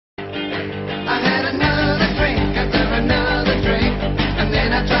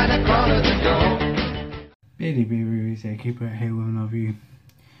Really be reviews here, keep it here with another review.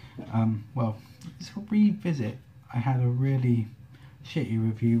 Well, it's a revisit. I had a really shitty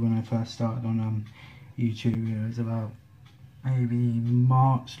review when I first started on YouTube. It was about maybe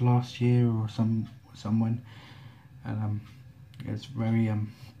March last year or someone, and it was very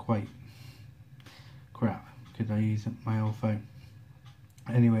quite crap because I used my old phone.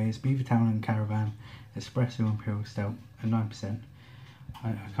 Anyway, it's Beavertown and Caravan Espresso Imperial Stout at 9%.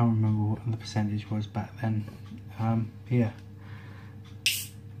 I can't remember what the percentage was back then. Yeah,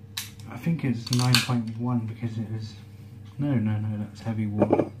 I think it's 9.1 because it was no, that's heavy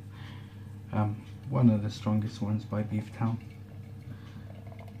water. One of the strongest ones by Beavertown,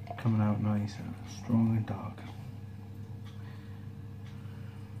 coming out nice, strong and dark.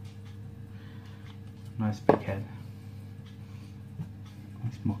 Nice big head,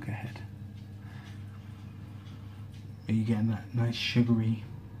 nice mocha head. Are you getting that nice sugary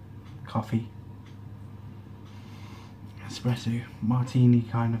coffee, espresso, martini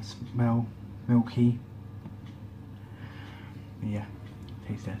kind of smell, milky. Yeah,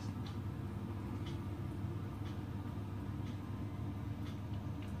 taste test.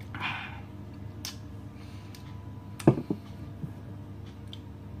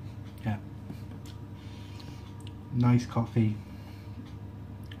 Yeah, nice coffee,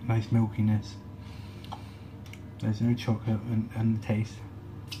 nice milkiness. There's no chocolate and the taste,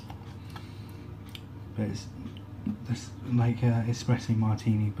 but it's like espresso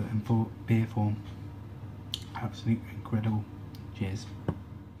martini but in beer form. Absolutely incredible. Cheers.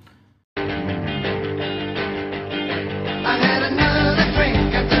 I had another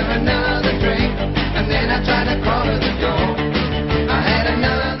drink after another drink, and then I tried to call her.